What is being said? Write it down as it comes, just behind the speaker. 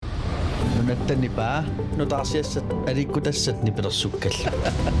Nunatta Nipaa nutaarsiassat alikkutassat nipilersukkal.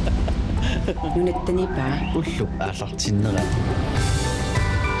 Nunatta Nipaa ullu aallartinnera.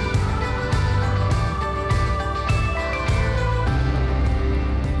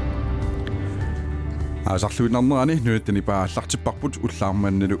 Asarluinarnerani Nunatta Nipaa allartipparput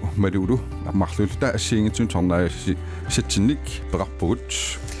ullaarmaannalu malulu ammarlulta assiingitsun tornaassi satsinnik peqarpugut.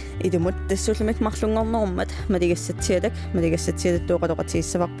 idumut tassullumat marlungornerummat maligassatialat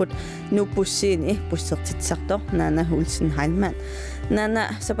tuoqaloqatiissavaqput nuppussiini pussertitsartor Nana Hulsen Heilmann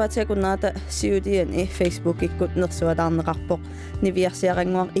Nana sapatiakunnaata siudiani Facebook-ikkut nersualaarneqarpoq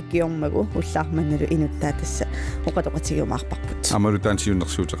niviarsiaranguar ikkiormagu ullaarmannalu inuttaatassa oqaloqatigumaarparput amalutaan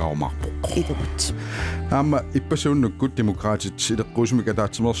siunnersuuteqarumaarpoq idumut amma ippasuunnukkut demokraatit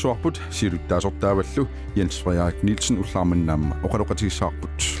ileqquusumikataatimersuarput siluttaasortaavallu Jens Frederik Nielsen ullaarmannaamma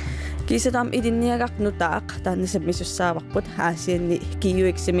oqaloqatigissaarput Kiisatam idinniagaq nutaaq taannisapmissussaavarput aasianni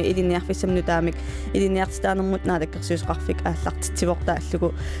kiiuiksimi idinniarfissamnutaamik idinniartitaanermut naalakkersuusqarfik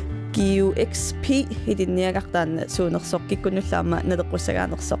aallartitsivortaallugu QXP idinniagaq taanna suunersorkikkunnullaama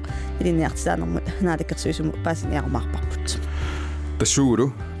natequssagaanersoq idinniartitaanermut naalakkersuusumu paasiniarumaarparput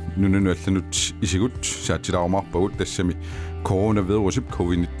tassuulu nunanuallanut isigut saatilarumaarpagut tassami coronavirusip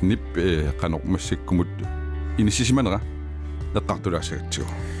covid-19 qanormassikkumut inissisimanera eqqartulaasagatigu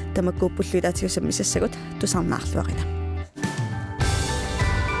tamakkuuppulluitaatiussammisassagut tusarnaarluarina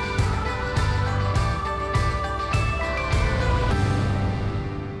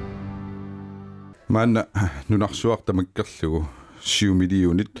manna nunarsuartamakkerlugu 7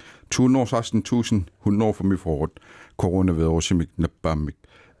 millionit 216.100 formiforut coronavirusimik nappaamik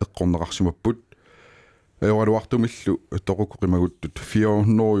eqqorneqarsimapput eoraluartumillu toqukuqimaguttut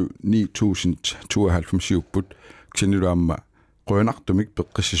 409.092 ksinniluamma qønartumik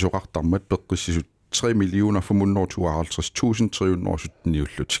peqqissisuqartarmat peqqissisut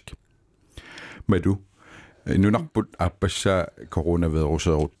 3.552.317 madu nunarput aapassaa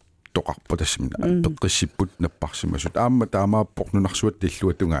coronaviruserut toqarpa tassimna peqqissipput napparsimasut aamma taamaappoq nunarsuat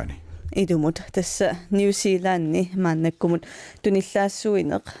tilluatungaani idumut tassa New Zealandni maannakkumut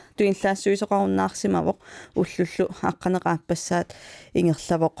tunillaassuysoqarunnaarsimavoq ullullu aqqaneqaapassaat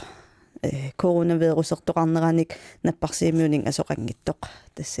ingerlavoq coronavirusertoqarneranik napparsiimiuning asoqangittoq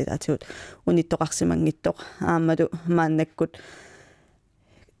tassilaatigut unittoqarsimangittoq aammalu maannakkut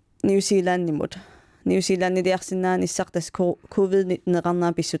New Zealandiliarsinnaanissaq tas covid-19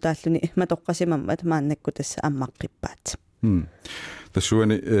 neqarnaapissutaalluni matoqqasimammat maannakku tassa ammaqqippaat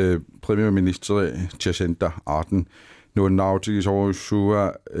tassuani premierministeri Jacinda Ardern nuannaarutigisorussua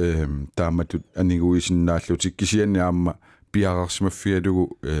taammatut aniguisinnaallutik kisianniaamma piararsimaffialugu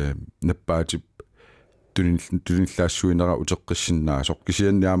nappaatip tunillaassуинера утеққиссиннаасоқ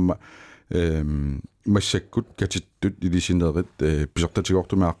кисианниаама массаккут катиттут илисинерит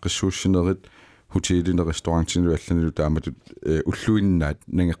писертатигортумааққиссууссинерит хотелине ресторантинну алланилу тааматут уллуиннаат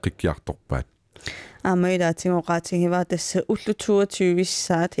нангеққиккиарторпаат аамаилаатингоqaатигива тасса уллу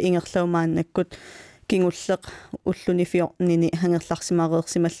 22-виссаат ингерлаумааннаккут кингуллеқ уллуни фиорнини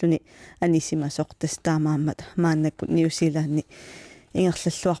хангерларсимареерсималлуни анисимасоқ тастаамааммат мааннаккут New Zealandni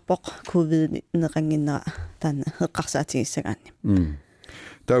ингерллуарпоқ covid-19 неқангиннера таана эққарсаатигиссагаанни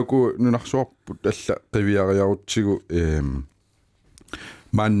тауку нунарсуарпут алла қивиариарутсигу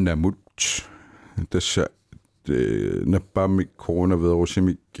мааннамут тасса наппаамик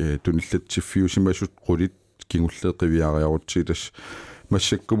коронавирусимик туниллатсиффиусимасут qullit кингуллеэ қивиариарутсиг тас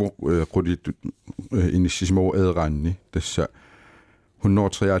массаккумо qullittut иниссисимоо эераанни тасса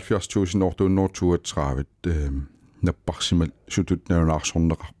 173.832 наппарсимал сутут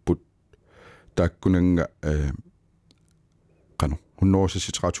наунаарсорнеқарпут тааккунанга қано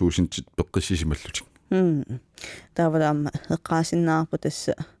 163.000 пеққиссисималлутик таавалаама эққаасиннаарпу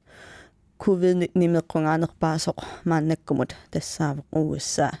тасса covid-19 меққунгааnerpaasoq мааннаккумут тассаавоқ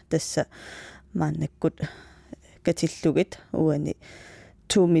USA тасса мааннаккут катиллугит уани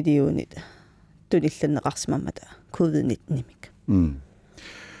 2 миллионит тунилланнеқарсимаммата covid-19-нимик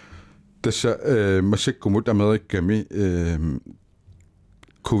тасса массаккумут америкками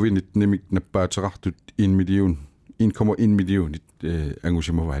covid-19-нимик наппаатерартут 1 миллионит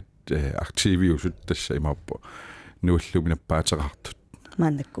ангусимаваат активиусут тасса имааппо нууллуми наппаатерартут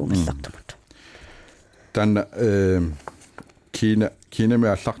мааннаккуумаллартумут танна кина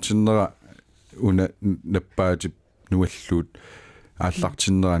аллартиннера уна наппаатип нуаллуут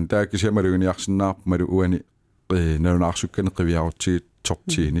ааллартиннеран таакисиамалугиниарсиннаарпу малу уани нанунаарсуккане қивиарутсигит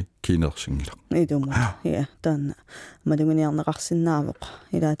тортиини кинерсингила идумут я танна малугиниарнеқарсинаавоқ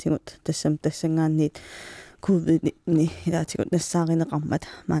илаатигут тассангаанниит covid-19 илаатигут нассааринеқармат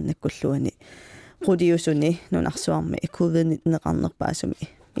мааннаккуллуани qutiusuni nunarsuarmi covid-19 neqarnerpaasumi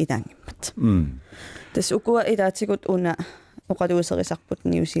idangimmat tas ukua idaatikut una oqaluuserisarput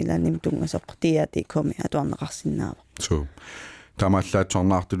New Zealandnim tungasoq tiati komi atuarneqarsinnaava so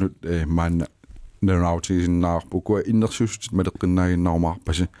tamallaatsornaartunut maanna nanautisinnaarpu ukua innersuusut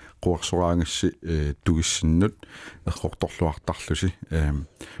maleqqinnaagиннаармаарпаси quarsoraangassi tugissinnut eqqortorluartarlusi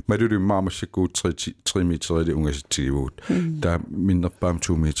malulummaamassakkuut 3 meterili ungasitsigivut taa minnerpaam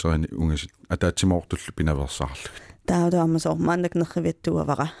 2 meterini ungasit ataatsimortullu pinaversarlu taautuammasor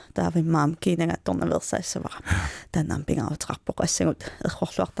maannaknerriviattuavara taavimmaam kiinangattornaversaissavara tannaam pingautaqarpoq assangut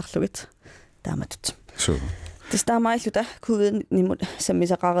erqorluartarlugit taamatut so tastaamailluta kuvidnimut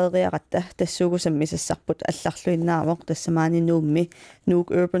sammisaqareeriaqatta tassuugu sammisassarput allarluinnaavoq tassamaaninuummi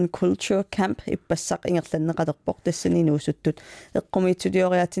Nuuk Urban Culture Camp ippassaq ingerlanneqalerpoq tassaninuusuttut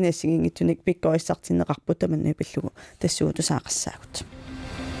eqqumiitsulioriaatinassingingittunik pikkoissartinneqarput tamannu pillugu tassuugu tusaaqassaagut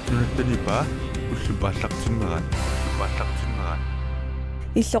Nunatta Nipaa ullupaallartinneran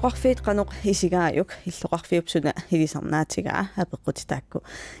иллоқарфиит қанеқ исигааюк иллоқарфиупсуна илисарнаатигаа апеққутитаакку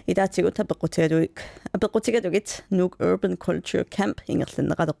илаатигут апеққутигалугит Nuuk Urban Culture Camp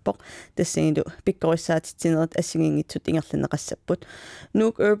ингерланнеқалерпоқ тассагилу пиккорисаатитсинерат ассигингитсут ингерланнеқассаппут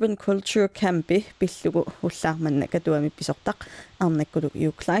Nuuk Urban Culture Camp пиллугу уллаарманна катуами писортақ арнаккулук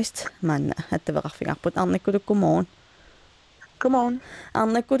юклайст маанна аттавеқарфигарпут арнаккулук гуморн Godmorgen.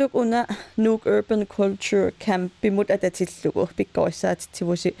 Arnakkuluk una Nuuk Urban Culture Camp bimut atatillugu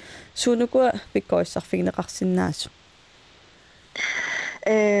pikkoissaatitivusi suunukua pikkoissarfigineqarsinnaasu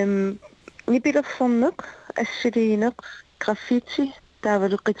Nipilersorneq assiliineq graffiti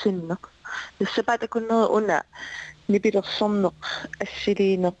taavaluqitinneq tassapatakunner una nipilersorneq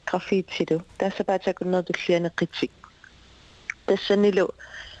assiliineq graffitilu tassapatakunner tullianeqqitik tassanilu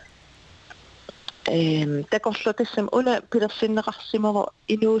takorlutassam una pilersinneqarsimero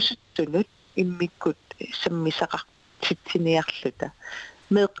inuusuttunut immikkut sammisaqartitsiniarluta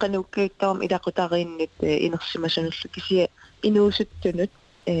meeqqanuukkiittarum ilaqutariinnit inersimasunullu kisia inuusuttunut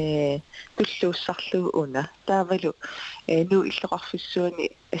tulluussarlugu una taavalu nu illoqarfissuuni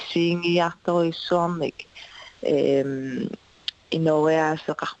assiingiartoriussuarnik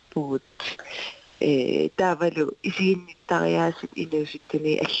inoriaaseqarpugut taavalu isiinnittariaasit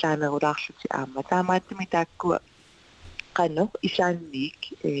inuusuttuni allaanerulaarluti aamma taamaattumi taakkua qano isaanniik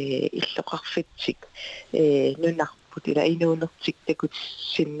illoqarfitsik nunarput ila inuunertik takut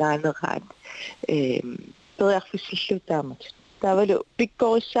sinnaaneraat periarfissillu taamat taavalu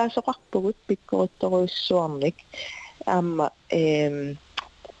pikkorissaasoqarpugut pikkorittoruissuarnik aamma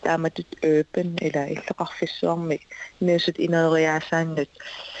taamatut urban ila illoqarfissuarmik inuusut ineriaasaannut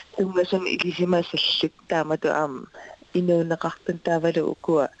tungasan ilisimasallut taamatu inuuneqartun taavalu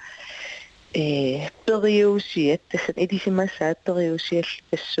ukua periusiat tassan ilisimasaat periusiallu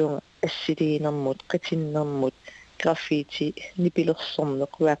tassuunga assiliinermut qitinnermut graffiti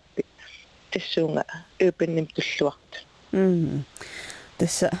nipilersorneq rappi tassuunga urbannim tulluartu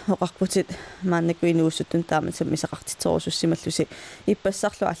tässä oqarputit maannakkuinuusuttun taaman sammisaqartitsorusussimаллуси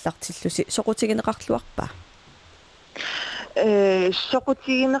иппассарлу аллартиллуси соqutigineqarluarpaa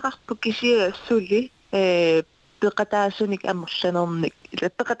soqutigineqarpu kisia suli peqataasunik ammerlanernik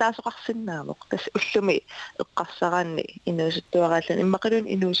peqataasoqarsinnaamoq tas ullumi eqqarsaraanni inuusuttuaraallan immaqalun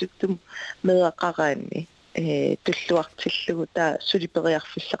inuusuttum meeqaqaraanni tulluartillugu taa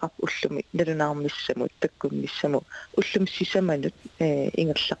suliperiarfissaqarpu ullumi nalunarmissamut takkunnissamu ullum sisamanut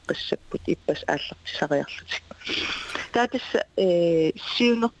ingerlaqqissapput ippas aallartisariarlutik taatassa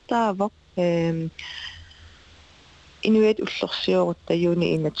siunertaavoq inuit ullorsiorutta juuni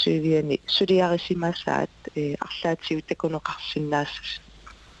innatsiviani suliarisimasaat arlaatigut takuneqarsinnaassas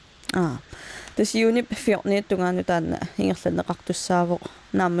tas juuni 14 tungaanu taanna ingerlanneqartussaavoq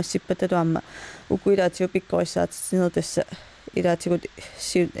naammassippataluamma ukuilaatigu pikkorissaatitsinер tassa ilaatigut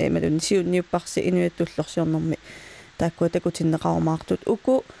siunniupparsi inuit ullorsiornermi taakkua takutinneqarumaartut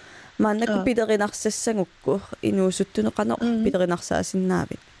uku maannakku pilerinarsassangukku inuusuttuneqano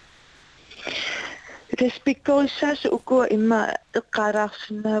pilerinarsaasinnaavi Taspikkorissaas ukua imma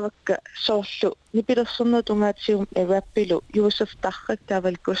eqqaalaarsinnaavakka soorlu nipilersornertungaatium rappilu Josef Tarrak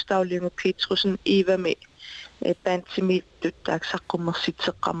taaval Gustavliungu Petrusen ivami pantimiittut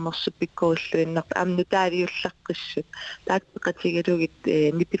taaksaqqummersitseqqammersu pikkorilluinnar amnu taaliullaqqissut taakpeqatigalugit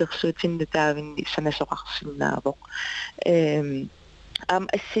nipilersuutinnu taavinni sanasoqarsinnaavoq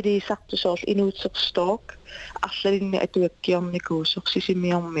assiliisartusoorlu inuutserstork arlalinni atuakkiornikuusoq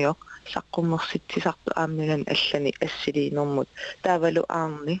sisimiormioq saqqummersitsisartu aamnunan allani assiliinermut taavalu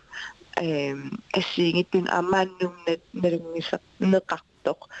aarni assiingittun amaannumnat nalungiseq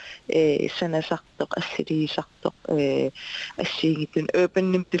qinnartoq sanasartoq assiliisartoq assiigitun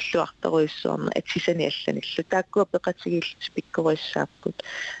urbannim tulluartoruissuarna atsisani allanillu taakkua peqatigillut pikkorissaapпут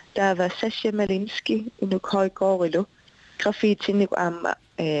taava Sasha Malinski inuk hoikoorilu graffitinik aamma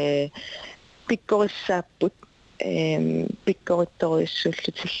pikkorissaapпут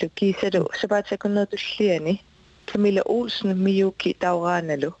pikkorittoruissullutillu kiisalu sapaatakunnertulliani Camilla Olsen Miyuki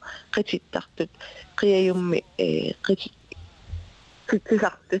Tauranalu qitittartut qiayummi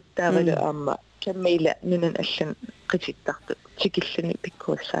qittisartut taavalu aamma Camilla nunan allan qitittartut tikillani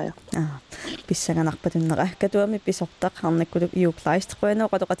pikkurissaaya pissanganarpatunneqa katuami pisortaq harnakkulu iuklaistruano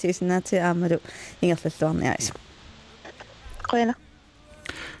qatoqatiisinaati aamalu ingerlalluarniais qoyana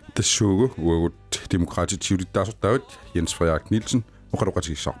tassuugu uagut demokraatit siulittaasortaavut Jens Frederik Nielsen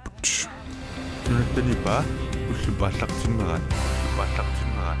oqaloqatigissaarput Nunatta Nipaa ullupaallartimmerat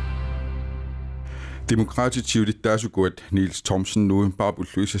demokraatit siulittaasukuat Niels Thomsen nu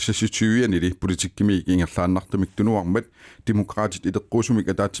paapulluisa sassituianili politikkimi ingerlaannartumik tunuarmat demokraatit iteqqusumik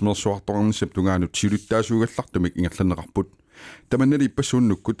ataatimersuartornerni saptungaanut siulittaasuugallartumik ingerlanneqarput tamannali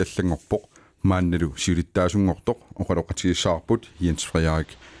ipassuunnukku tallangorpoq maannalu siulittaasungortoq oqaloqatigissaarput Jens Frederik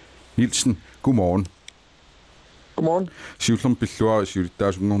Nielsen godmorgen. Godmorgen. Siullern pilluari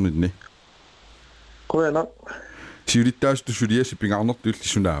siulittaasungorninni. Godmorgen. Siulittaastu suliasi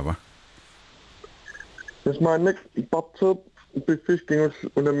pingaarnertuullisunaava. Jos mä en patso piffiskingus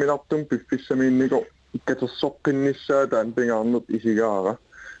unaminartum piffissamiinnigo katersoqqinnissаа taan pingaarnut isigaara.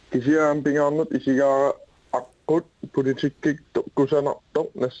 Kisiaan pingaarnut isigaara akkut politikkik kusanartoq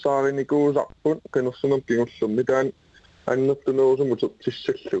nassaarinikuusarpun qinersunum kingullummi taan annertuneusumut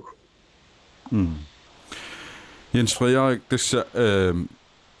tissallu. Jens Frederik tassa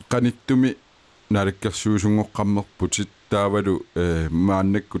qanittumi naalakkersuusungoqqammerputit taavalu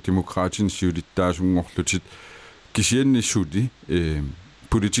maannakku demokraatin siulittaasungorlutit kisiannissути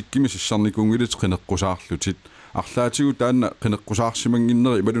politikkimi sissarnikungilit qineqqusaarlutit арлаатигу таанна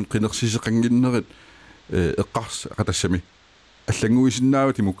qineqqusaarsimangиннери ималун qinersisiqanginnerit эққарс qatassami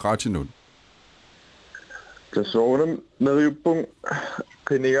аллангуисиннаава демократинун Tassoonam neriuppung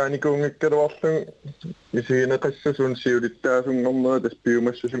qinigaanikuungakkaluarlung isigineqassasuun siulittaasungornera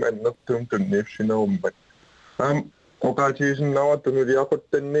taspiumassusum annertuum tunniufsinerummat oqaatiisinnaava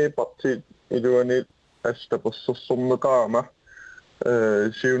tunuliaquttanni partit iluani astapersersorneqaama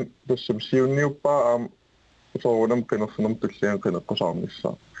siun tussum siunniuppaa soonam qinersunam tullian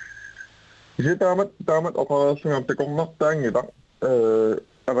qineqqusarnissaa isi taamat oqareersungaam takornartaangila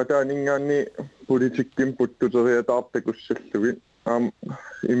avataningaanni politikkim puttuteriataartakussallugin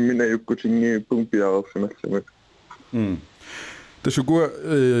imminajukkutingiippung piareersimallumat tasukua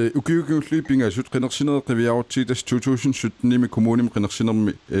ukiukiulliipingaasut qinersinereqiviarutiitas 2017 kommunim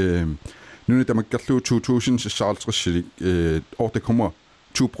qinersinermi nuna tamakkerlu 2056 år der kommer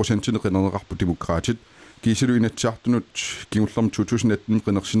 2% qinerneqarpu demokraatit kiisalu inatsiartunut kingullermi 2018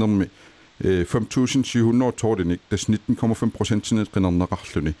 qinersinermi 5.700 tårdinik, das 19,5%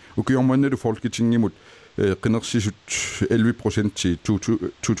 qinerneqarluni. Ukiormannalu folketingimut qinersisut 11% til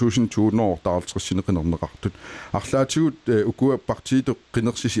 2020 år taaltrissine qinerneqartut. Arlaatigut ukua partiitu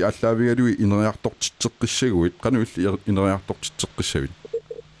qinersisi allaavigalui ineriartortitteqqissaguit qanuilli ineriartortitteqqissavit.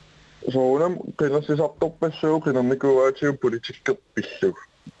 Soonam qinersisartorpassugu qinerniquaatiu politikkerpillug.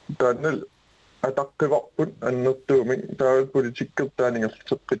 Taannal атаққиварпут аннертуumi таавал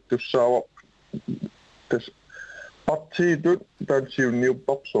политиккертаанингерлеққиттуссаавар тас партиитут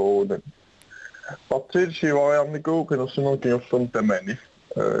таансиунниуппарсоорунан партиит сивариарникуу кинерсинеркингерлерн тамани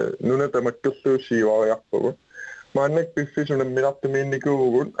нуна тамаккерлуу сивариарпагу мааннак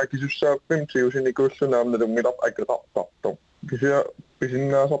пиффисунамминартумиинникуугун акисуссааппим сиусиникууллунаамналунгилар акеқартартор кися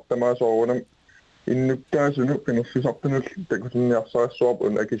писиннаасартамаасоорунам иннуккаасуну кинерсисартунул такусинниарсаассуарп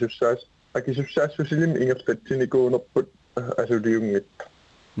ун акисуссаассусилим ингерлатсинникуунерпут асулиунгит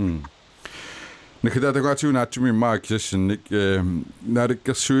Nakadaatagaatiunaatсumi maakisassinnik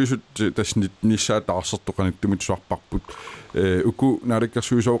naalikkersuisut tasnit nissaataarsartoqanittумит suarparput uku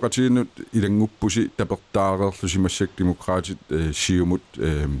naalikkersuisooqatiinut ilanguppusi tapertaareerlusimassak demokraatit siumut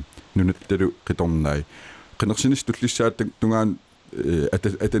nunattalu qitornai qinersinis tullissaat tungaan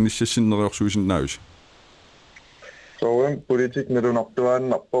atanissassinneriorsuisinnaavus Soen politik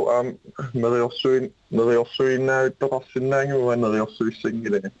nerunartuaannarpo meriorsuinnaavittoqarsinnaangu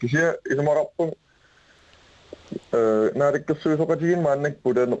uaneriorsuissangilana kisia isumararpun naalikkersuisoqatigin maannak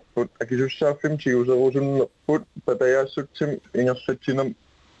pulanerput akisussaaffim tiguserusunnerput patayaassutsim ingerlatsinam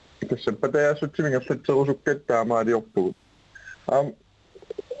kassam patayaassutsim ingerlatserusukkat taamaaliorpugut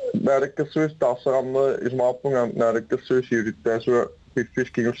naalikkersuis taarserarneri isumararpunga naalikkersuis iulittaasua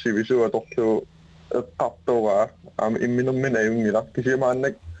piffiskingursivisua torlu qaptoraa imminummin ajungila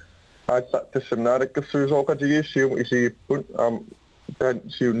kisimaannak tassannaalakkersuisooqatigiissium isigippun tan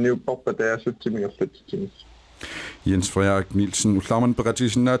siunniupparpatajaasuttimigerlatitimis Jens Frederik Nielsen ullaaman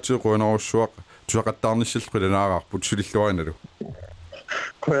peqatisinnaatsi quanaorsuaq tuaqattaarnissallqilanaaqarput sulilluarinalu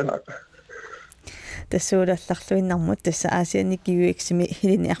quanak тассуулалларлуиннармут тасса аасианник киуиксими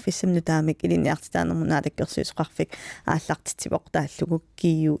илиниарфиссамну таамик илиниартитаанерму наатаккерсуисоқарфик ааллартитсивоқ тааллугу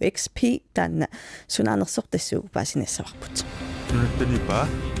QXP таанна сунаанерсоқ тассуугу паасинассаварпут Nunatta Nipaa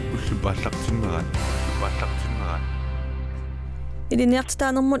уллупааллартиммерат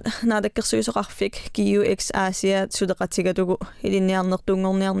илиниартитаанермут наатаккерсуисоқарфик QX Aasia сулеқатигатугу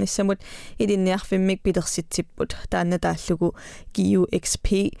илиниарнертунгорниарниссамут илиниарфиммик пилерситсиппут таанна тааллугу QXP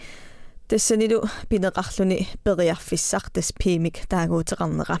тассанилу пинеқарлуни периарфиссар тас пимик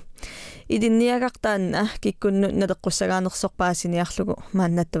таагуутеқарнера илинниагартаанна киккунну налеққуссагаанерсорпаасиниарлугу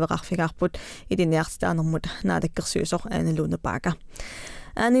мааннаттавеқарфигаарпут илинниартитаанермут наатаккерсуисоқ aaniluna паага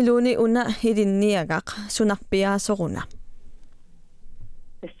aaniluni уна илинниагақ сунарпиаасоруна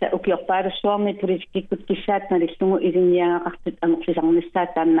тасса укиорпаалуссуарми политиккут киссаат налиллугу илинниагақартут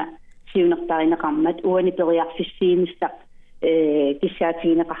амерлисарниссаат таанна сиунертаринеқармат уани периарфиссиинissaq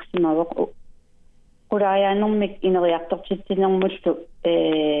киссаатигинеқарсимавоқ qulaajaanermik ineriartortittinermullu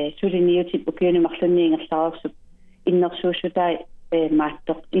suliniutit ukiunimарлунниингерлаарсуп иннерсуусутай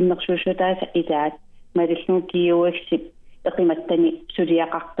мааттоқ иннерсуусутааса илаат малиллугу киуаксип эқиматтани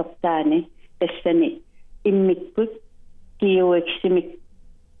сулиақартортаани тассани иммиккут киуаксимик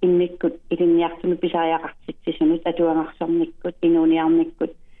иммиккут илинниартуну писариақартитсисунут атуангарсорниккут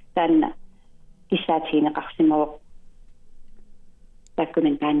инуниарниккут таанна киссаатигинеқарсимавоқ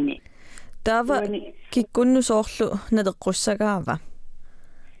таккунен таанни тава киккуннусоорлу налеққуссагаава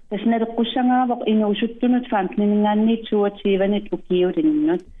тас налеққуссагаавоқ инуусуттунут фаамтнингаанни туативанит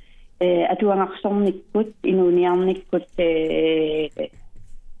укиулиннут атуангарсорниккут инуниарниккут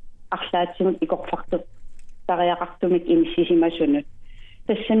арлаатсимут икорфартут тариақартумик имиссисимасунут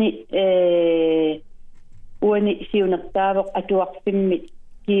тассани уани сиунертаавоқ атуарфиммит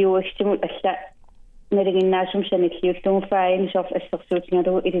киуаксимут алла налигиннаасум саниллиуллугу фаимисорф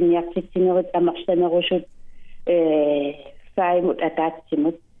ассерсуутингалугу илинниартитсинерит амерланерусут фаимут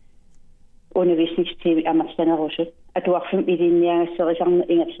атаатсимут унивисникстиви амерланерусут атуарфим илинниагассерисарне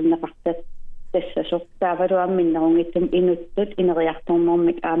ингерлуннеқартат тассасор таавалуамминнерунгиттум инуттут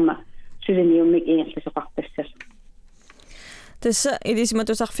инериарторнэрмик аама сулиниуммик ингерлусоқартассасо тасса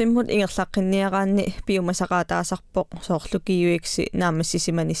илисиматусарфиммут ингерлаққинниараанни пиумасақаатаасарпоқ соорлу QX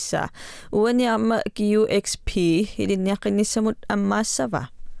наамассисиманиссаа уаниарма QXP илинниаққинниссамут аммаассава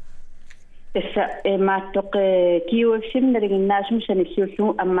тасса мааттоқ QX-им налигиннаасум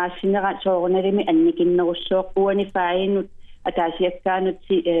саниллиуллугу аммаассинера соорналими анникиннеруссооқ уани фаинут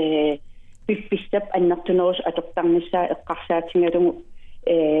атаасиаккаанутси пиппистап аннартунерус атортарниссаа эққарсаатингалугу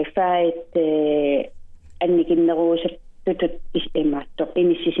фаит анникиннеруусат tutut isemaatto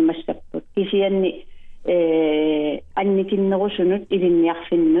inissisimassaput kisianni annikinnerusunut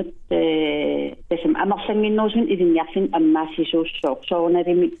ilinniarfinnut tasam amerlanginnerusun ilinniarfin ammaassisuussooq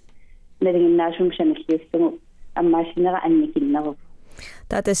soornalimi nalinginnaasum sanilliussugu ammaassinera annikinneru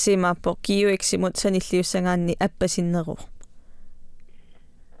taatassimaappo QX-imut sanilliussagaanni appasinnero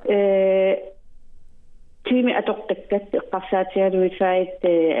tiimi atortakkat eqqarsaatigaluifaait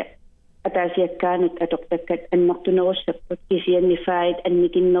атаасиаккаанут аторtakkat аннартунеруссаппут кисианнифаит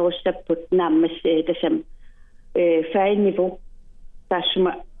анникиннеруссаппут нааммас тасам фаинниву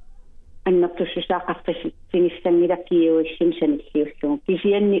тассума аннартуссусаақарфасит сингиссангилаккиуиссим саниллиуллугу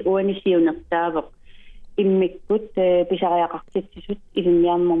кисианни уанисиунертаавоқ иммиккут писариақартитсисут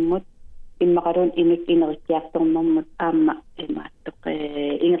илинниарнэрмут иммақалун инут инериккиарторнэрмут аама имааттоқ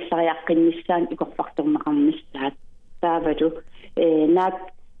ингерлариаққиннссаан икорфарторнеқарниссаат таавалу наат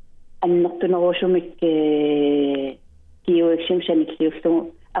аннертунерусумик QX-им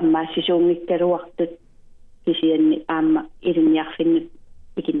саниллиуллугу аммаассисуунгиккалуартут кисианни аама илинниарфиннут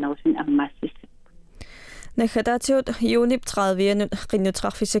икиннерусун аммаассиссап нахатаатиут юнип 30-янут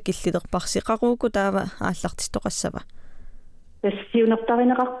qinnutrarfissa killiterparsiqaruuku taava ааллартиттоqassava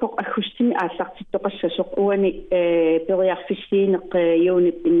тассиунертаринеқарпоқ аггустими ааллартиттоqaссасоқ уани периарфиссиинеқ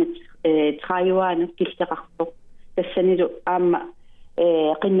юнип иннат траjuaanут киллеқарпоқ тассанилу аама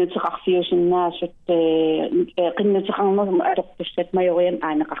qinnuteqarfiusinnaasut qinnuteqarnerum atortussat majoriam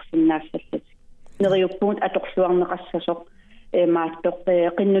aaneqarsinnaassallati neriuppuut atorluarneqassasoq maattoq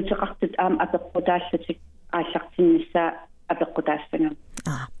qinnuteqartut aam apeqqutaallatik aallartinnissaa apeqqutaassangam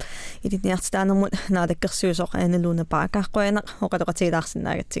илиниартитаанермут наалаккерсуусоқ aaniluna paaqaqqoyaneq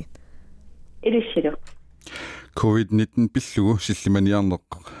oqaloqatigilaarsinnaagatsig илиссилу COVID-19 пиллугу силлиманиарнеқ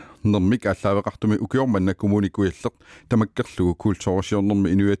nermik allaaveqartumi ukiormanna kommunikuillerт tamakkerlugu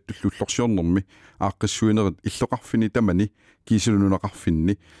kultuurisiornermi inuiattullullorsiornermi aaqqissuinerit illoqarfini tamani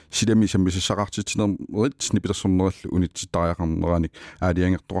kiisulununaqarfinni silami sammisissaqartitinermerit nipilersornerallu unitsittariaqarneraanik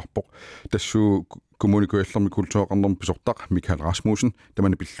aaliangertoqarpoq tassuu kommunikuillermi kultuuqarnermi pisortaq Michael Rasmussen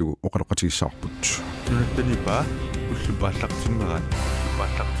tamani pillugu oqaloqatigissaarput Nunatta Nipaa ullupaallartinneraan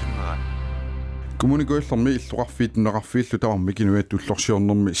kommunikuillermi illoqarfiittunaqarfiillu tavarmi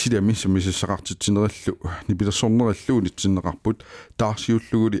kinuiattullersiornermi silami sammisissaqartitinerallu nipilersornerallu unitsinneqarput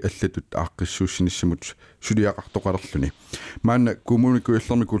taarsiulluguli allatut aaqqissuussinissamut suliaqartoqalerluni maanna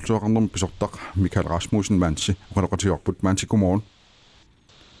kommunikuillermi kultuuqarnermi pisortaq Michael Rasmussen maansi oqaloqatigiorput maansi godmorgen.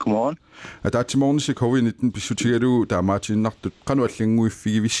 Godmorgen. Ataatsimornisi COVID-19 pissutigalu taamaatiinnartut qanu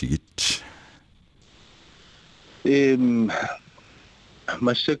allanguiffigivissigit.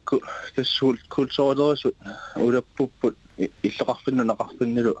 Massakku tassuul kultuurerisut ulappupput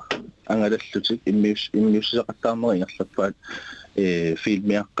illoqarfinnunaqarfinnilu angalallutik immiussisaqattaarneringerlappaat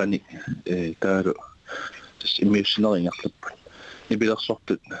filmiaqqani taalu tas immiussineringerlapput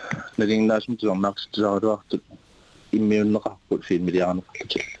nipilersortut nalinnaasum tuarnaaqsittisaaruartut immiunneqarput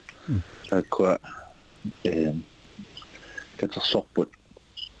filmiliarneqarlutil taakua katersorput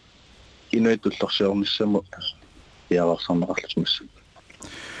inuitullorsiornissamu iararsanneqarlutimassa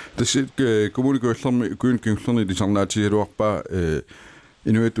Tässä kommunikuillermi kuinkiullerni lisarnaatigaluarpaa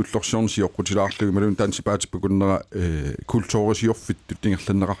inuiatullorsiornisiorqutilaarlugu malun tansipaatippakunnera kultuurisiorfittut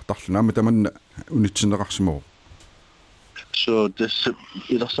tingerlanneqartarluna amma tamanna unitsinneqarsimoo so tässä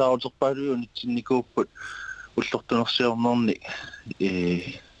ilersaaruterpaalu unitsinnikууpput ullortunersiornerni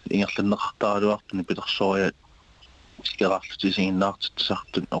ingerlanneqartaaluartuni pilersoriat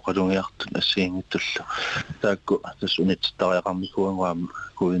sikeraarlutisinnaartitsartut oqalungiartut assiingitullu taakku tässä unitsittariaqarmikuanguam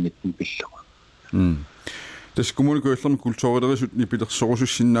kuinitten pilluqa Tässä kommunikuillermi kultuurilerisut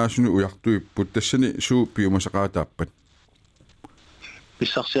nipilersorsussinnaassunu ujartuipput tassani suu piumasaqaataappat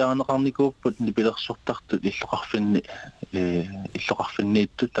pissarsiaaneqarnikuupput nipilersortartut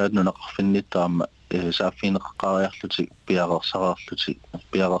illoqarfinniittu taanunaqarfinniittaama saaffiineqaqqariarlutik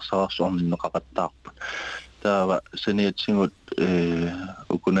piarersaraarsorninneqaqattaarput taava saniatsingut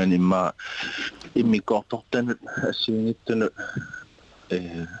ukunan immikortortanut assiingittunut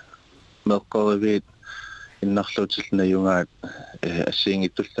meqqeriviit innarluutilnajungaat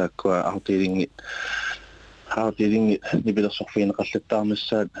assiingittullaakkua artilingit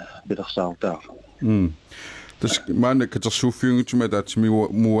nipilersorfiineqallattaarnissaat pilersaartaarlu Tässä maanne katersuuffiungitsuma taatsimi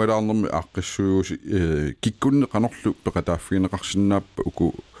mualaarnermi aaqqissuusi kikkunne qanorlu peqataaffiineqarsinnaappa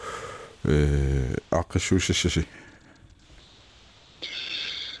uku aaqqissuussasi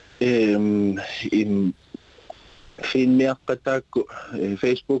filmiaqqataakku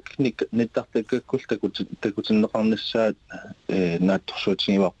Facebook nittartakkakul takutinneqarnissaat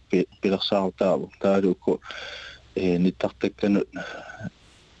naattorsuutigivar pilersaartaavu taaluukku nittartakkanut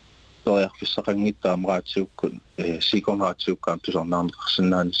toriarfissaqangittaamaraatiukkun sikornaatiukkaam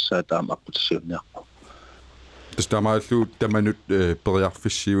tusarnaarneqarsinnaanissaa taama aqutasiunniarpu Tässä taamaallu tamanut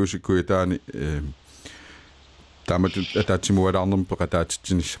periarfissiusikui taani taamatut ataatsimualaarnermi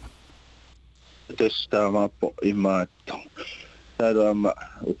peqataatitsinissa tässä taamaappo immaatto taaluamma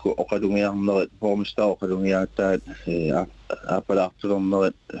uku oqalungiarnerit vormistaa oqalungiaataat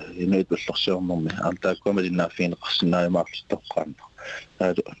aapalaartulernerit inuitullorsiornermi aartaakkuama linnaaffiineqarsinnaaimaarluttoqqaanna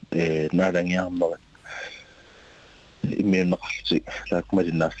taalu naalangiarnerit immiunneqarlutik taakkuma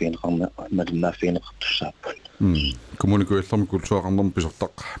linnaaffiineqartussaappan kommunikuillermi kultuuqarnermi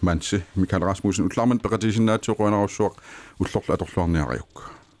pisortaq maansi Michael Rasmussen ullaarman peqatisinnaatiuquanaruussuaq ullorlu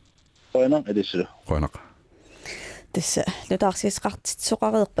atorluarniariuk qoinaq elislu qoinaq Tässä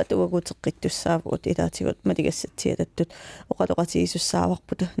nutaarsiisqartitsoqareerpat uaguteqqittussaavuut ilaatigut matigassatiatattut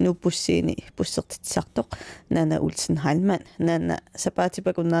oqaloqatigissussaavarput nuuppussiini pussertitsartoq Nana Olsen Halman Nana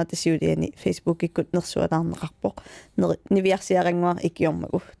sapaatipakunnaatasiuliani Facebook-ikkut nersualaarneqarpoq niviarsiarangua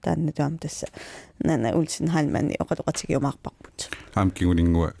ikiormagu taannatuam tässä Nana Olsen Halmanni oqaloqatigiumaarparput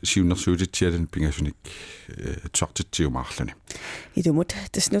aamkinguningua siunnersuutitsiatan pingasunik tsartitsiumaarlani idumut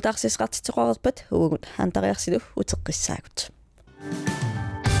tässä nutaarsiisqartitsoqareerpat uagut hantariarsilu uteqqissaagut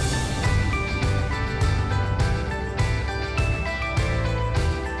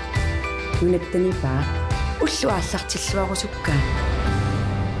Nunatta Nipaa уллуааллартиллуарусуккаа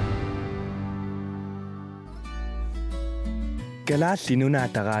Kalaallit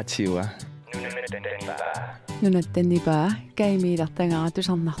Nunaata Radioa Nunatta Nipaa kaimiilartangara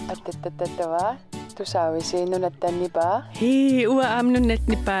tusarnartava tusaavisi Nunatta Nipaa Hei ua Nunatta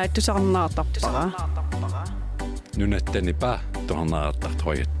Nipaa tusarnaartarpara Nunatta Nipaa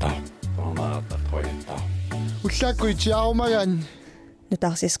tornaartartoyattaa Ullaakkuitiarumagan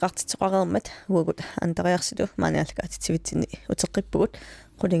nutaarsiisqartitsoqareermat uagut antariarsitu maaniallakaatitsivitsinni uteqqippugut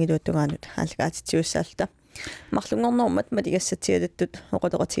qulingiluuttugaanut aallakaatitiussaalta марлунгорнормат малигассатиалаттут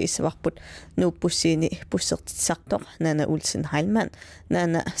оқалеқатигиссаварпут нууппуссиини пуссертитсартоқ нана улсен хайлман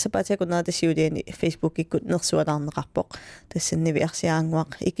нана сапатиакуннаатасиулиани фейсбукиккут нерсуалаарнеқарпоқ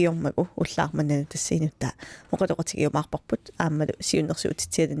тассаннивиарсиаангуақ икиормагу уллаарманнану тассиинутта оқалеқатигиумаарпарпут аамалу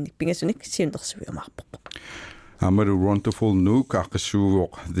сиуннерсуутитсиаланник пингасуник сиуннерсуиумаарпоқ Amaru wonderful nu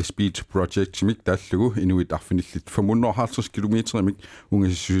kaqqassuuvoq the speech project simik tallugu inuit arfinillit 550 km mik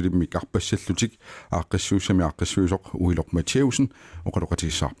ungassuulimik arpassallutik aaqqassuusami aaqqassuusoq uiloq Matheusen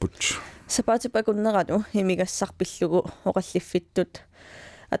oqaloqatigissaarput сапаатипакуннералу химигассарпиллугу оқаллиффиттут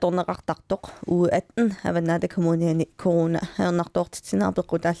аторнеқартартоқ уу 18 аваннаата коммуниани корона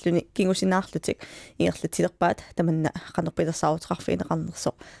аернартоортитсинаарпеққутааллуни кингусинаарлутик ингерлатилерпаат таманна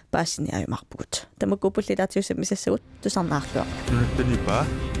қанерпилерсаавутеқарфиинеқарнерсо паассини аюмарпугут тамаккупуллилаатиусам мисассагут тусарнаарлуа Nunatta Nipaa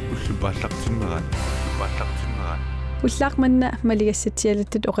уллупааллартиммерат уллаарманна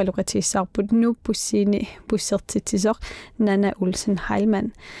малигассатиалаттут оқалоқатигиссаарпут нууппуссиини пуссертитсисоқ нана улсен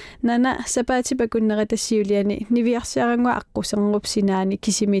хайлман нана сапаатипакуннеритассиулиани нивиарсиарангуа аққусернерупсинаани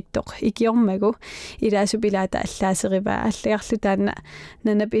кисимиттоқ икиормагу илаасупилаата аллаасериваа аллагарлутаанна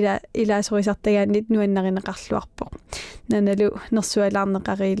нанап илаасорисартагааннит нуаннаринеқарлуарпоқ наналу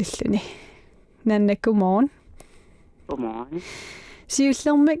нерсуалаарнеқариилиллуни нанна гуморн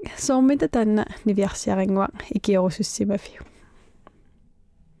Siullermik soormita tanna niviarsiaringua ikiorussussimafiu.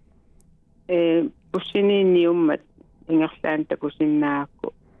 Pussini niummat ingerlaan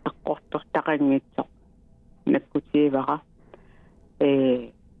takusinnaakku eqqortortaqanngitsoq nakkutiivara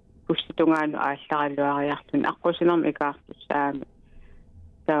pussitungaanu aallaralluariarlun aqqusinaam ikaartussaami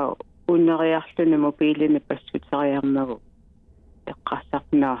taa unneriarluni mobiilini passuteriarmagu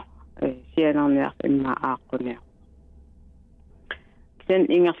eqqarsarnaa sianerniar imma aaqquniar sen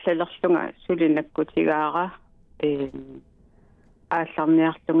ingerlallerlunga sulinnakkutigaara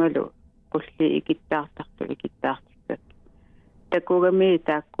aallarniarlungalu qulli ikittaartikkat takugami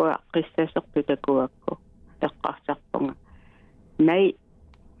taakkua qissasertu takuakku teqqarsarpunga nai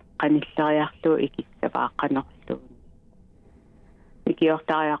qanilleriarlu ikitsavaaqanerluun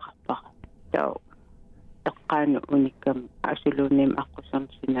ikiortariaqarpa tau teqqaanu unikkam asuluunim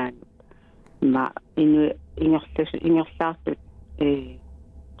aqqusernsinnaanu ma ingerlaartut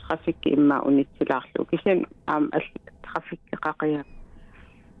trafik imma unitsilaarlu kisen trafik qaqia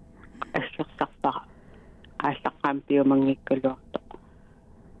ассерсарпара ааллаққаам пиумангиккалуарто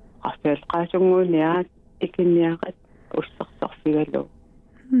арфиалқаасунгууниаат икинниақат уссерсорфигалу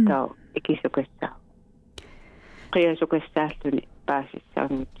таа икисукассаа қиасукассааллуни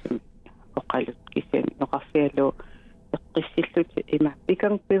паасиссаангитсуми оқалут кисен ноқарфиалу эққиссиллут има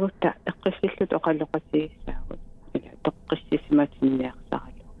пикангпигутта эққиссиллут оқалоқатигиссаагут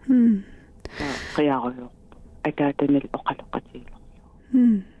тоққиссисиматинниарсаралу қиаруйо атаатанил оқалоқатигилу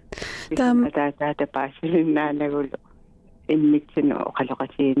таата паасилиннаанагулу иммитсину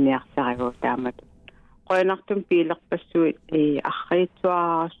оқалоқатигинниарсарагу таамат qoinartum piilerpassuit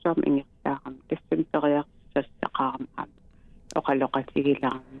арриитсуаараассуам ингертаарам тассам периарсассақарам аам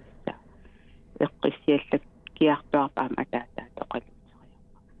оқалоқатигилаармисса эққиссиаллак киартуарпаам атаатаат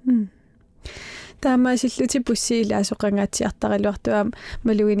оқалутериарпа таамаасиллути пуссиилаасоқангаатсиартаралуартуам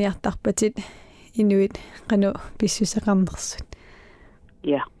малугиниартарпатит инуит қану писсусақарнерсут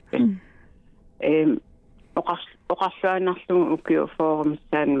ja оқарлуанарлугу укиу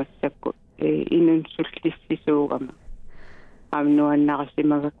форумсаан массакку инун суллиссисуугама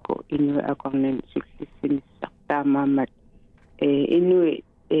амнуаннарисимагакку инуи акорнин суллиссиниссар таамаамат инуи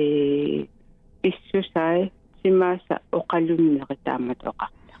писсусай симааса оқалуннери таамат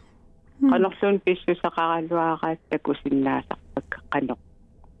оқарта qanорлуун писсусақаралуараат такусиннаасарпакка qano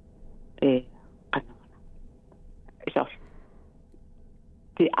qano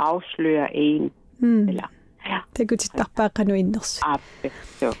det afslører en eller det kunne tittappaaqanu innersu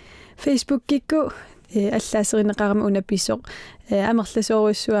Facebook gikku аллаасеринеқарам унаписоқ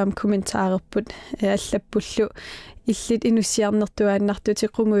амерласооруссуаам комментаарерпут аллаппуллу иллит инуссиарнертуааннарту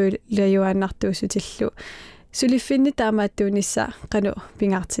теқунгуи лаюааннартуусутиллу сулиффинни таамааттуунисса қану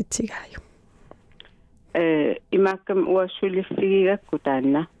пингаартитсигааю имаккам уассулиффигигакку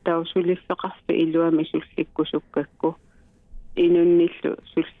таанна таусулиффеқарфи илуами сулликкусуккакку инунниллу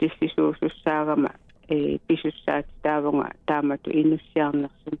суллиссисуусуссаагама писуссаат таавунга таамату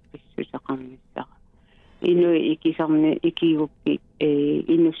инуссиарнерсум писсусақарниссара инуи икисарни икигуппи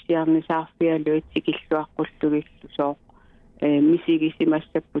инуссиарнисаарфиалуит сикиллуаққуллугиллу соо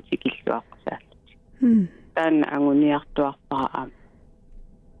мисигисимассаппут сикиллуаққусааллути таанна ангуниартуарпара аама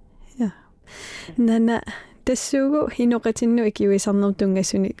нана тассуугу хинуқатинну икиуисарнер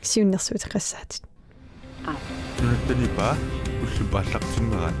тунгассуни сиуннэрсуутеқассаатит Nunatta Nipaa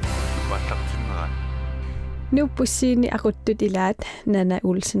уллупааллартиммерат нуппуссиини aquttut ilaat Nana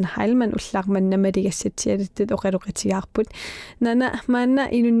Olsen Heilmann уллаарманнамалигассатсиалуттут оқалоқатигаарпут Nana маанна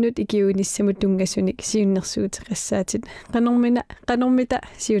инуннут икиуинissамут тунгассуник сиуннэрсуутеқассаатит qanормита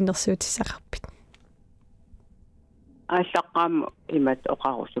сиуннэрсуутиссақарпит ааллаққааму имат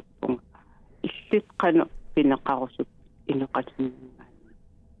оқарусуппунга иллит қану пинеқарусуп инеқатиннаа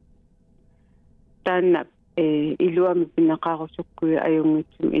таанна илуами пинеқарусуккуи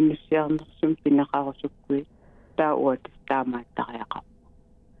аюнгитсум инуссиарнерсум пинеқарусуккуи тауат таамааттариақар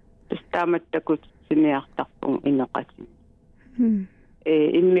тастааматтакут синиартарпун инеқатин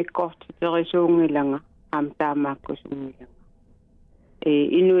иммиккортитерисуунгиланга аам таамааккусунгиланга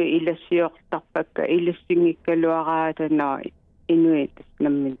инуи илассиортарпакка илассингиккалуараатанаа инуи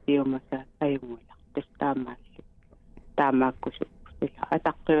таснаммин тиумаса аюнгула тастаамаалли таамааккусуккусила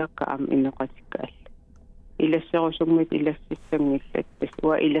атаққиакка аам инеқатикка алла илассерусунгит илассиссангиллат тас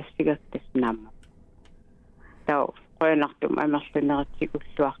уа илассигактас наама тау qoyanartum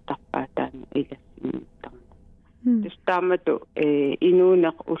амерлунеритсикуллуартарпаа таана илассиниттарна тастаамату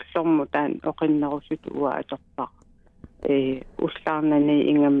инуунеқ уллорму таан оқиннерусут уа аторпаа уллаарнани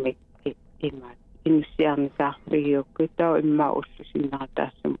ингаммик имаат инуссиарнисаарпигиукку тау иммаа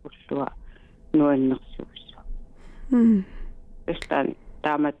уллусиннератаассум уллуа нуаннерсуусса тастаан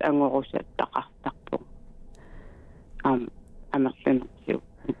таамат ангорусат тақартарпу амерлунерсу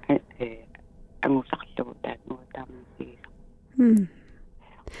ангусарлугу таануа таамассигиса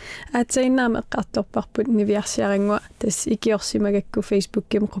атсайнаама эққарторпарпут нивиарсиарингуа тас икиорсимагакку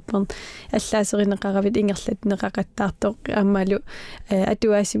фейсбукким қупперн аллаасеринеқаравит ингерлат неқақаттаартоқ аммалу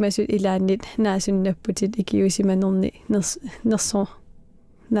атуаасимасут илааннит наасуннаппутит икиусиманерни нерсоо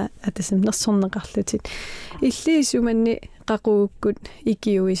на атасам нерсорнеқарлутит иллиисуманни қақууккут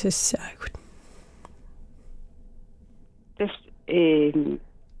икиуисассаагут тас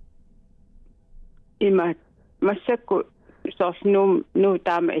имат массакку соорнуум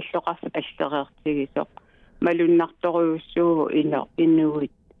нуутаама иллоқарф аллереертигисоқ малуннарторуйуссуу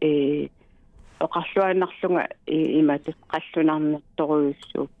инуит оқарлуаннарлунга иматут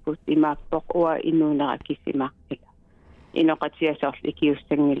қаллунарнерторуйуссууппут имааппоқ уа инуунера кисимаақкила иноқатиасоорл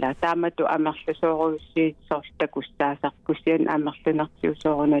икиуссангила таамату амерлусооруйусси соорл такуссаасар куссиан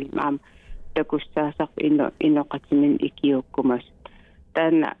амерлунартиусоорунал маам такуссаасар иноқатимин икиуккумас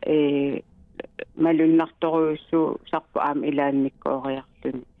таана малуннарторуйуссуу сарпу аам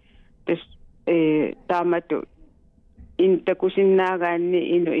илаанниккоориарлуни тас таамату ин такусиннаагаанни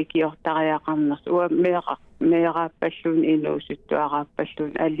ину икиортариақарнерс уа меэрааппаллуун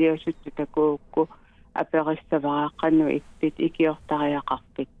инуусуттуарааппаллуун аллиусутту такуукку апериссавааққану икпит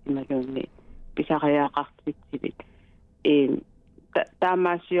икиортариақарпит ималуунни писариақартитсивит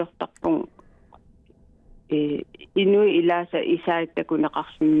таамаасиортарпун инуи илааса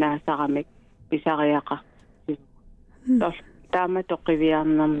исааттакунеқарсинаасарамик писариақартитсив таама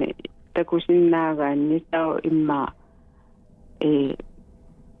тоқивиарнерми такусиннаагаанни тау имма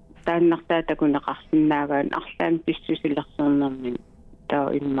тааннартаа такунеқарсиннаагаан арлаан писсусилерсернерми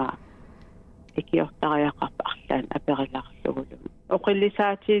тау имма икиортариақарпа арлаан аперилаарлугулу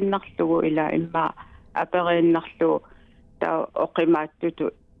оқиллисаатииннарлугу ила имма аперииннарлугу тау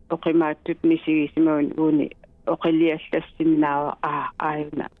оқимааттут нисигисимаун ууни оқиллиаллассиннаава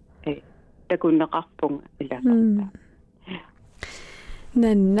ааюна такунеқарпунга иласарта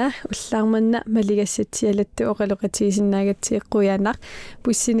нанна уллаарманна малигассатсиалатту оқалоқатигисиннаагатсиэққуянақ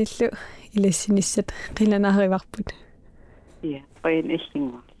пуссиниллу илассиниссат қиланаариварпут я паин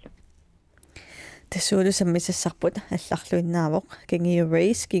иллингуарлу тасуулу саммисассарпут алларлуиннаавоқ кангиу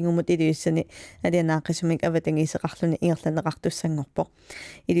рейс кингумут илиуссани алианааққисумик аватангисеқарлуни ингерланеқартуссангорпоқ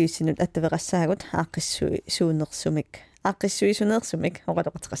илиуссинут аттаверассаагут ааққиссуи суунерсумик ааққиссуисунерсумик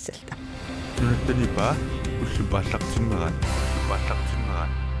оқалоқатеқассалта Nunatta Nipaa уллупааллартиммерат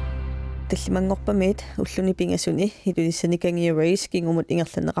таллимангорпамиит уллуни пингасуни илулиссани кангиу рейс кингумут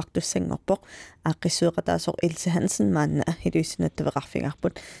ингерланеқартуссангорпоқ ааққиссуеқатаасоқ Ilse Hansen маанна илиуссинут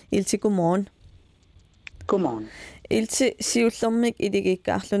аттаверарфингаарпут Ilse godmorgen. Godmorgen. Ilse siullormik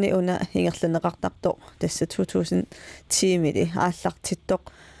iligikkaarluni una ingerlaneqartartoq tassa 2010-mili aallartittoq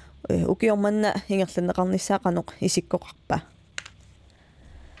ukiormanna ingerlaneqarnissaaqanoq isikkoqarpa.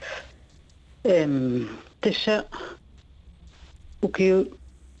 Tassa ukiu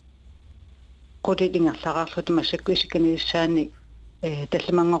qutilingerlaqarlut massakku isikkanissaani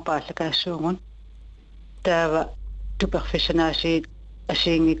tallamangorpaallakaassuungun taava tuperfissionaasiit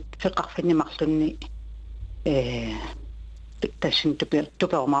asiingit feqarfinnimarlunni tassin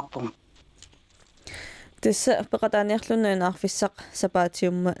tupermarpun Tässä peqataaniarlunna arfissaq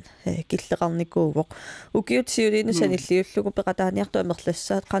sapaatiumma killeqarnikuuvoq ukiutsiuliina sanilliullugu peqataaniartu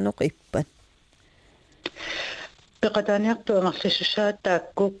amerlassaat qanuq ippat peqataaniartu amerlassussaat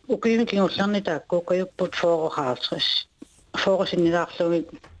taakku ukiunikingullarni taakku qajupput foorohaasris foorosinnilaarlugi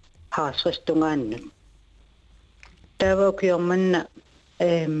haasris tungaannut taava ukiormanna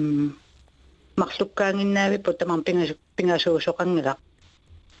marlukkaanginnaavi putamar pingasuusoqangilaq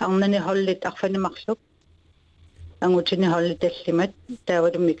arnani hollit arfanimarluk angutini hollit tallimat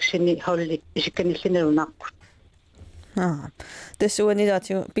taavalu miksini hollit isikkanillinalunarput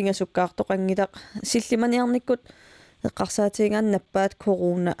tassuanilaati pingasukkaartoqangilaq sillimaniarnikkut eqqarsaatiingaannappaat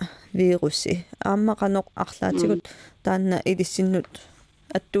corona virusi aammaqanoq arlaatigut taanna ilissinut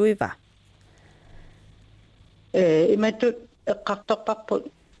attuiva imattu eqqartorparput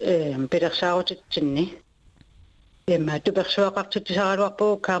pilersaarutit Emma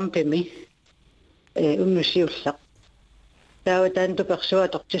tupersuaqartutisaraluarpuu kaampimi unnusiullaq taava taan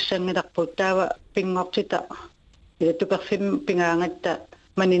tupersuatortissangilarput taava pingortita ila tuperfim pingaangatta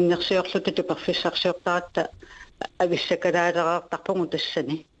maninnersiorluta tuperfissarsiortaratta avissakalaaleqartarpungu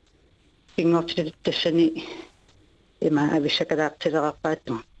tassani pingortita tassani ima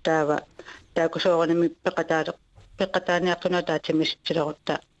avissakalaartileqarpaattu taava taakusoornami peqataaniartuna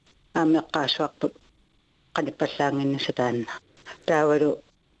taatimisittilerutta aameqqaasuarput qanipallaanginnassa taanna taavalu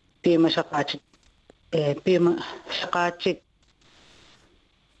piimasaqaatit piimasaqaatit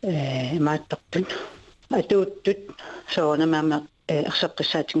maattorpun atuuttut soornamaama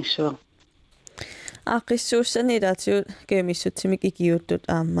erseqqissaatingissuaq aqissuussaniilaatiu keemissutsimik ikiuttut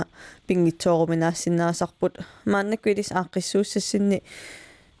aamma pingitsoorminaassinaasarput maannakkuilis aqissuussassinni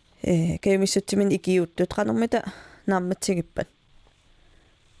keemissuttimin ikiuttut qanermita naammatsigippat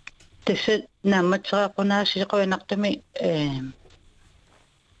tässä naammatseraqunaassiqoinartumi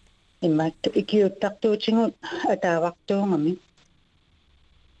immaat ikiuttartuutigut ataavartuungami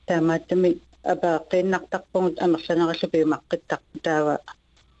taamaattami apaaqinnartarpungut amerlanerallu piumaqqittarpu taava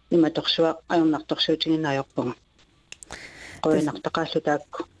imatorsuaq ajornartorsuutiginnaajorpungu qoinartaqaallu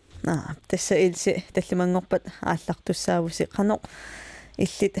taakku tässä ilsi tallimangorpat aallartussaavusi qanoq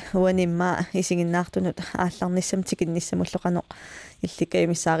illit uanimmaa isinginnaartunut aallarnissam tikinnissamulloqanoq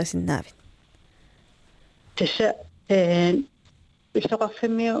illikeemissaarisinnaavid tässä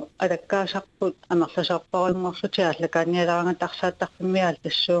иллоqarfimmiu alakkaasarput amerlasorparuнгорлути ааллакааниаларанга тарсааттарфиммиал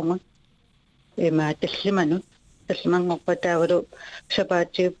тассуунgut има таллимангорпа таавалу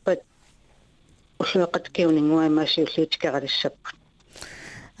сапаатиуппат уллуэқаткиунингуа имаасиуллиитикаралиссаппут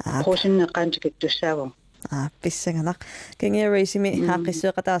просиннеққаантикиттуссааву писсаганақ кенгеэрисими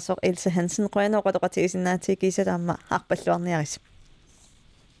хааққиссуэқатаасоқ Ilse Hansen qoyanoqatoqatigisinnaati kiisalaamma арпаллуарниарис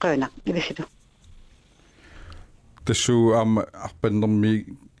qoyna ивиситу tassu aamma arpannermi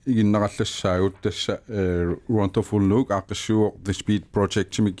iginnaqallassaagut tassa wonderful look aqissuuq the speed project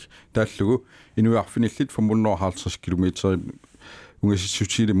timik taallugu inuiarfinillit 550 km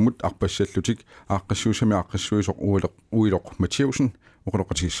ungasissutiilimmut arpassallutik aqissuusami aqissuisoq uiloq Mathieusen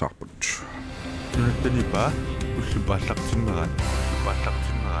uqaloqatigissaarput Nunatta Nipaa ullupaallartinnerat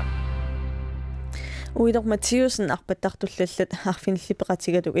Uidoq Mathieusen arpattartullallat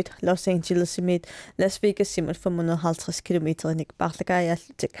arfinillipeqatigalugit Los Angeles-imit Las Vegas-simut 550 kilometerinik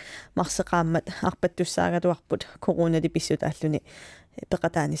parlakaajaallutik marseqaammat arpattussaagaluarput coronalipissutaalluni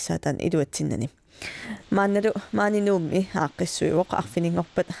peqataanissaatan iluatsinnani maaninuummi aaqqissuivoq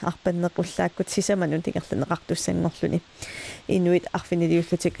arfiningorpat arpannequllaakkut sisamanun tingerlaneqartussangorluni inuit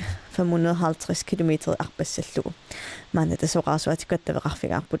arfiniliullutik 550 kilometeri arpassallugu maanata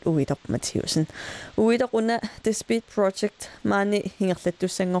soqaarsuatikattaveqarfigaarput Uidoq Mathieusen Uidoq una the speed project maani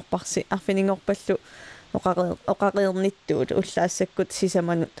hingerlattussangorparsi arfiningorpallu oqareernittuut ullaassakut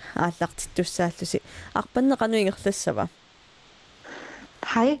sisamanut aallartittussaallusi arpanneqanu ingerlassava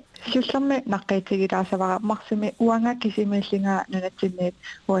Hej, Slussamme naqqaitigilaasavara marsimi uanga kisimillinga nunatsinniit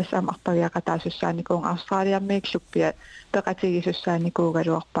USA martaviaqataasussaanikuun Australiammiik suppia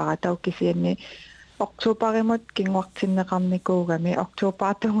peqatigisussaanikuugaluarpara taukkisianni oktuuparimut kinguartinneqarnikuugami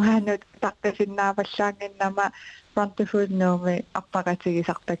oktuupaartungaanut taqqisinnaapallaanginnama Wonderful Nomi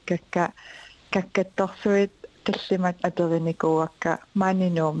arpaqatigisartakkakka kakkattorsuit tallimat aterinikuuakka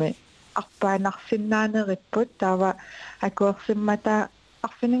maaninoomi arpaanarsinnaaneripпут taava akuersimmata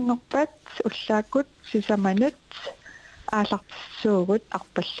arfiningorpat ullaakut sisamanut aallartissuugut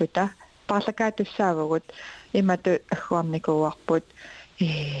arpalluta parlakaatussaavugut imatu agguarnikuuarput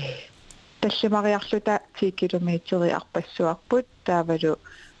tallimariarluta 10 kilometeri arpassuarput taavalu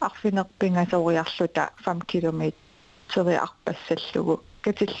arfinerpingasoriarluta 5 kilometeri arpassallugu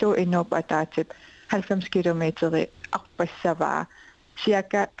katilluu inuup ataatip 90 kilometeri arpassavaa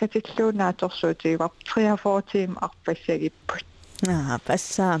cirka katilluunaatorsuutiivap 43 tiim arpassagipпут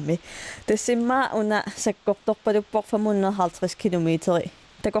passaami tassimma una sakkortorpaluppor 550 kilometeri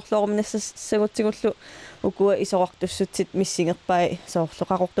takorlorumnassa sagutsigullu ukua isoqartussutsit missingerpai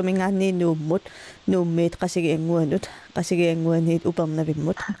soorluqaqortumingaanni nuummiit qasigianguaniit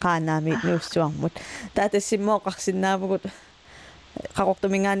upernavimmut qaanaamiit nuussuarmut taatassimmoo qarsinnaavugut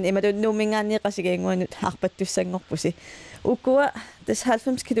qaqortumingaanni imatunnuumingaanni qasigianguanut arpattussangorpusi ukua tas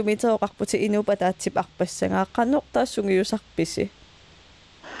 90 kilometer oqarputi inuupa taatsip arpassangaa qannoq taassungiusarpisi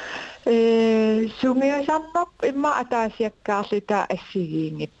sungiusarnaq imma ataasiakkaarlita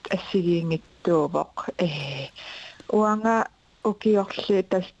assigiingittuuvoq uanga ukiorli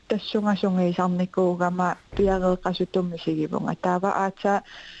tassungasungiisarnikuugama piareeqasutummisigivunga taava aata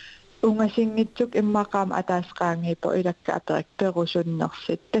ungasingitsuk immaqaama ataasqaangiipo ilakka aperik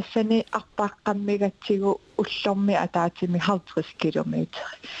perusunnersit tassani arpaaqqammigatsigu ullormi ataatimi 50 kilometer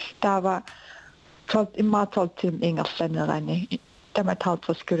taava imma 12 tim ingerlanerani tama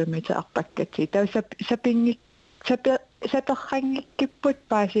 50 kilometer arpakkati taava saperrangikkiput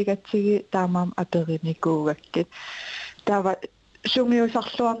paasigatsigi taamaam aperinikuugakkit taava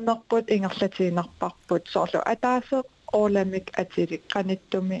sungiusarluarnerput ingerlatiinarparput soorlu ataaseq olamik atilik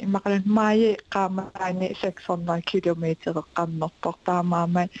qanittumi imaqalan maayi qaamaani 600 kilometer qammerpor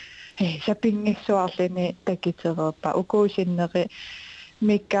taamaamai sapingissuarlini takitereerpa ukuusinneri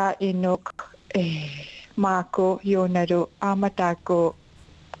mika inuk maako yonalu aamataako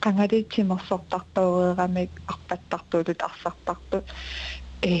qangalitimersortartoreeramik arpattartulut arsartartut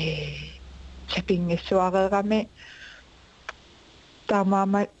sapingissuareerami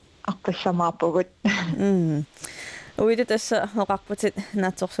taamaamai arpassamaarpugut uidu tassa oqarputit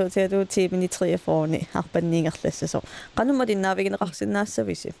naatsorsuutialuu tiimini 43 arpanniingerlassaso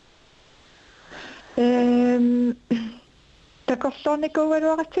qanummadinnaavigineqarsinnaassavisi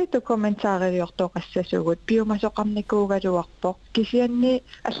takorlornikuugaluaqatsi dokumentaariortoqassasugut biomasoqarnikuugaluarpoq kisianni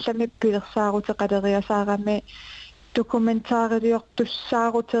allamip pilersaaruteqaleriasaarami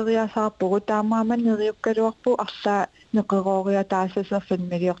dokumentaariortussaaruteriasaarpugu taamaaman neriukkaluarpu arlaa neqerooria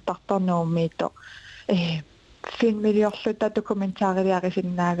taasasserfilmiliortartornuummiito filmiliorluta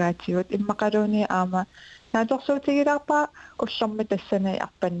dokumentaariarisinnaagaatigut immaqaluuni aama naatorsuutigilarpa ullormi tassani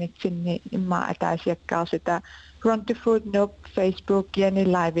arpannitsinni imma ataasiakkaarsita Runtifood Nope Facebook yani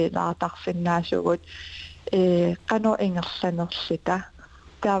live laartarsinnaasugut qano ingerlanersita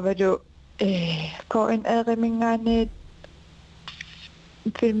taavalu koin erimingaani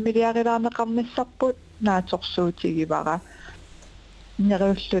filmiliarilaarneqarnissarput naatorsuutigivara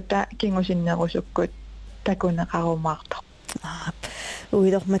neriulluta kingusinnerusukkut takuneqarumaartor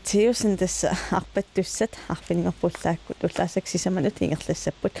uidor Mattheusen tassa arpattussat arfiningerpullaakkut ullaasaksisamanut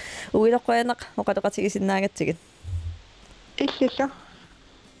ingerlassapput uidor qoyaneq oqatoqatigisinnaagatigit иллилла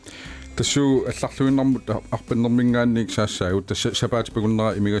тассуу алларлуиннэрмут арпаннэрмингаанник саассаагут тасса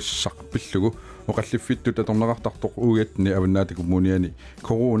сапаатипагуннера имигассақпиллугу оқаллиффиттут аторнеқартартоқ угиатни аваннаати коммуниани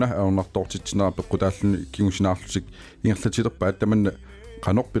корона аернартортитсинера пеққутааллуни кигусинаарлутик ингерлатилерпаат таманна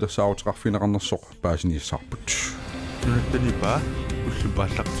qaноқ пилерсаарутеқарфинеқарнерсоқ паасиниссаарпут Nunatta Nipaa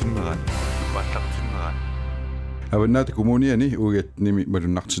уллупааллартиннерат аваннаати коммуниани угиатними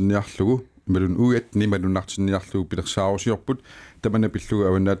малуннартинниарлугу малун угиатни малуннартинниарлугу пилерсаарусиорпут тамана пиллугу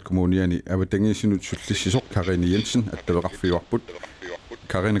аваннаат коммуниани аватангисинут суллиссисоқ Karine Jensen атталеқарфиуарпут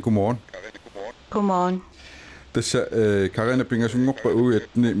Karine godmorgen godmorgen тасса Karine пингасунгорпа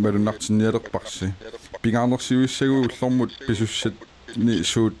угиатни малуннартинниалерпарси пингаарнерсивиссагу уллормут писуссат ни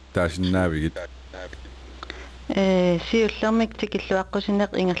суут таасиннаавигит сиуллермик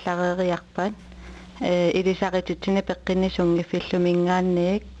тикиллуаққусинеқ ингерлареериарпаат илисарититсина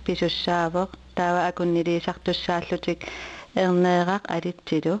пеққиннисунгиффиллумингаанниик писуссаавоқ таава акуннилисартуссааллутик эрнеерақ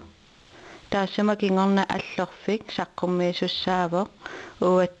алитсилу таассама кингорна аллорфик саққуммиисуссаавоқ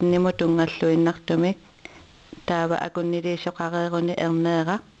уатниму тунгаллуиннартумик таава акуннилисоқарееруни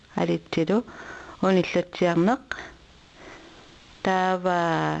эрнеерақ алитсилу униллатсиарнеқ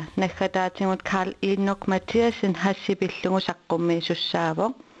таава наххатаатингут Карл Иннок Матиасен хассипиллугу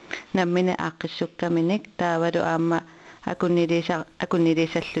саққуммиисуссаавоқ наммина ааққиссуккаминик таавалу аама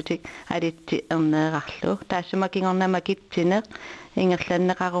акуннилисаллутик алитти эрнеерарлу таассума кингорна макитсинеқ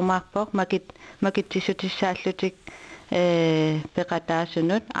ингерланнеқарумаарпоқ макиттисутиссааллутик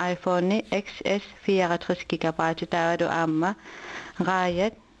пеқатаасунут iPhone XS 64 GB таавалу аама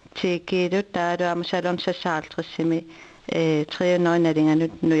раят тикилут таавалу аама салон сассаалтриссими 300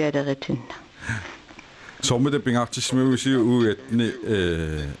 nujaderittinna Sommede pingartismuusi uatni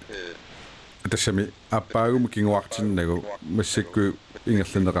tassami appaagum kinguartinnagu massakku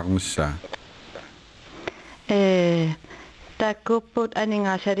ingerlaneqarnissaa taakkuupput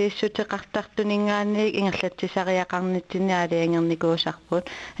aningaasaliissutiqartartuningaanniik ingerlatsisariaqarnitsinni aliangernikusarput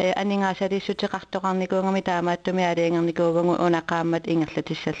aningaasaliissutiqartoqarnikuungami taamaattumi aliangernikuuvangu unaqaammat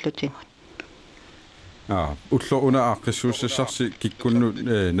ingerlatissallutigut ullo una aaqqissuussarsi kikkunnu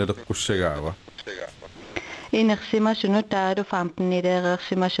naleqqusagaava inersimasunut taalu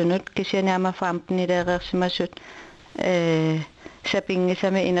 15-nileereersimasunut kisianaama 15-nileereersimasut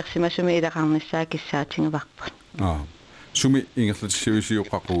sapingisami inersimasumi ilaqarnissaa kissaatinguvarput sumi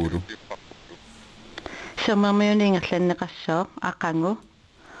ingerlatissivisiuqqaquulu sermermiuni ingerlanneqassoo aqangu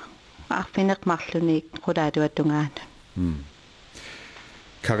arfineq marluniik qulaatuatungaanu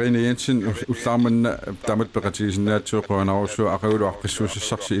Karine Jensen ullaarmanna tamat peqatigisinnaatsuuqquanarussuu aqaulu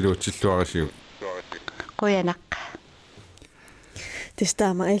arqissuussarsi iluutsilluarisiu quyanaq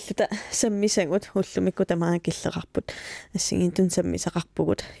testaama illuta sammisangut ullumikku tamaa killeqarput assingintun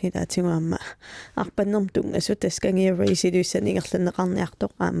sammisaqarpugut hilaatinguamma arpannerm tungasut taskangiarraisiluissani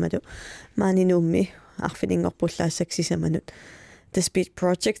ingerlanneqarniartoq aammalu maaninuummi arfininngorpullaasaksisamanut the speech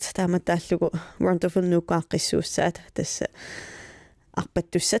project taamattaallugu wonderful nuuqaaqqissuussaat tassa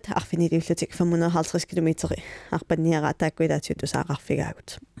arpattussat arfiniliullutik 550 kilometeri arpanniaraa taakkuilaatiutu saaqarfigaagut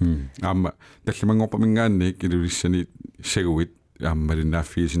aamma tallimangorpamingaanniik ilulissani saguvit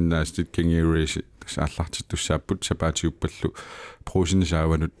aammalinnaaffiisinnaastit kangiureisi tasaallartittussaapput sapaatiuppallu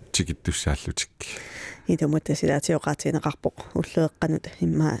pruusinisaavanut tikittussaallutik idumutta silaatioqaatineqarpoq ullueqqanut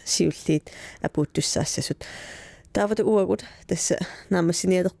imma siulliit apuuttussaassasut taavatu uagut tassa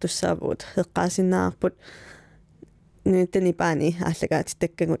naamassinialertussaavugut eqqaasinnaarput Nunatta Nipaani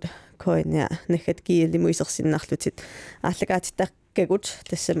ааллагаатиттаккагут коиниа наггат кииллимуисерсиннарлутит ааллагаатиттаккагут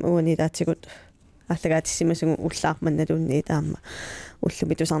тассам уанилаатигут ааллагаатиссимасугу уллаарманналуунни таама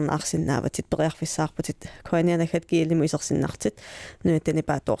уллумитусарнаарсиннааватит периарфиссаарпутит коиниа наггат кииллимуисерсиннартит Nunatta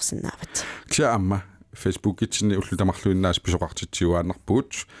Nipaa тоорсиннаават ксаамма Facebook-итсини уллутамарлуиннаас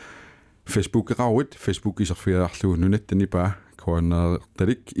писоқартитсиуааннарпуут Facebook-еқаруит Facebook исерфиаарлугу Nunatta Nipaa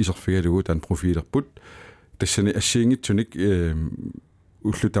коаннаерталик исерфигалугу таан профилерпут тассани ассиингитсуник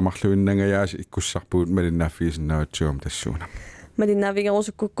уллутамарлуиннангаяас иккуссарпуут малиннааффигисиннааватсуам тассууна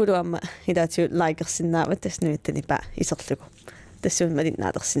малиннаавигерусуккуккулуамма илаатиу лайкерсиннаава тас Nunatta Nipaa исерлугу тассуун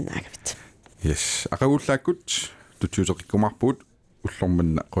малиннаалерсиннаагавит yes акагуллааккут тутсуутеқиккумарпуут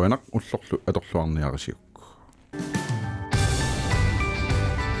уллорманна қуанақ уллорлу аторлуарниарисиук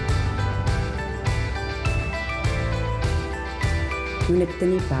Nunatta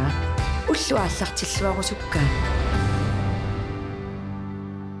Nipaa уллуааллартиллуарусуккаа